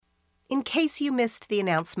In case you missed the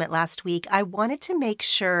announcement last week, I wanted to make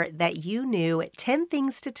sure that you knew 10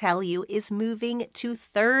 Things to Tell You is moving to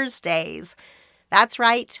Thursdays. That's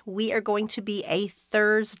right, we are going to be a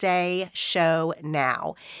Thursday show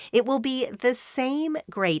now. It will be the same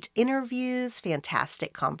great interviews,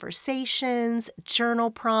 fantastic conversations,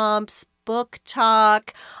 journal prompts, book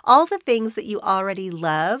talk, all the things that you already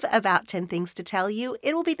love about 10 Things to Tell You.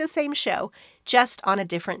 It will be the same show, just on a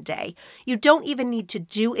different day. You don't even need to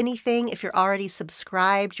do anything if you're already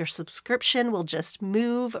subscribed. Your subscription will just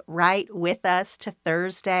move right with us to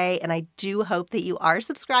Thursday. And I do hope that you are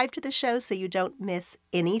subscribed to the show so you don't miss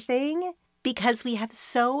anything, because we have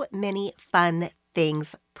so many fun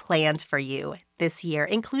things planned for you this year,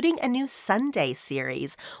 including a new Sunday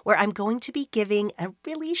series where I'm going to be giving a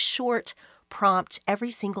really short prompt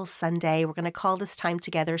every single Sunday. We're going to call this time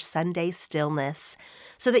together Sunday Stillness,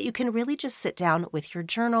 so that you can really just sit down with your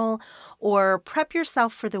journal or prep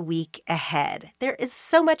yourself for the week ahead. There is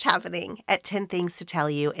so much happening at 10 Things to Tell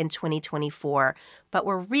You in 2024, but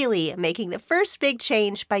we're really making the first big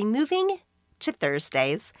change by moving to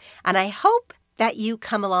Thursdays, and I hope that you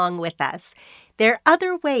come along with us. There are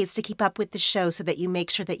other ways to keep up with the show so that you make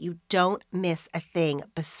sure that you don't miss a thing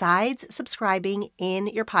besides subscribing in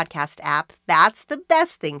your podcast app. That's the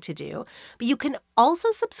best thing to do. But you can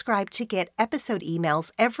also subscribe to get episode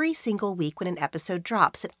emails every single week when an episode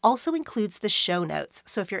drops. It also includes the show notes.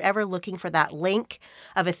 So if you're ever looking for that link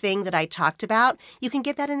of a thing that I talked about, you can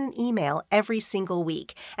get that in an email every single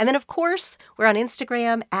week. And then, of course, we're on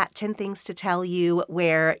Instagram at 10 Things to Tell You,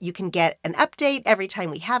 where you can get an update every time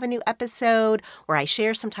we have a new episode, where I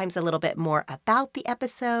share sometimes a little bit more about the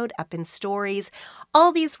episode up in stories,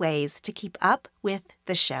 all these ways to keep up with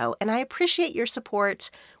the show. And I appreciate your support.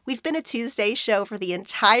 We've been a Tuesday show for the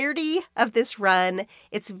entirety of this run.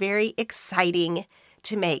 It's very exciting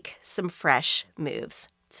to make some fresh moves.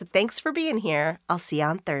 So thanks for being here. I'll see you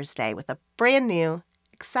on Thursday with a brand new,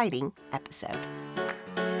 exciting episode.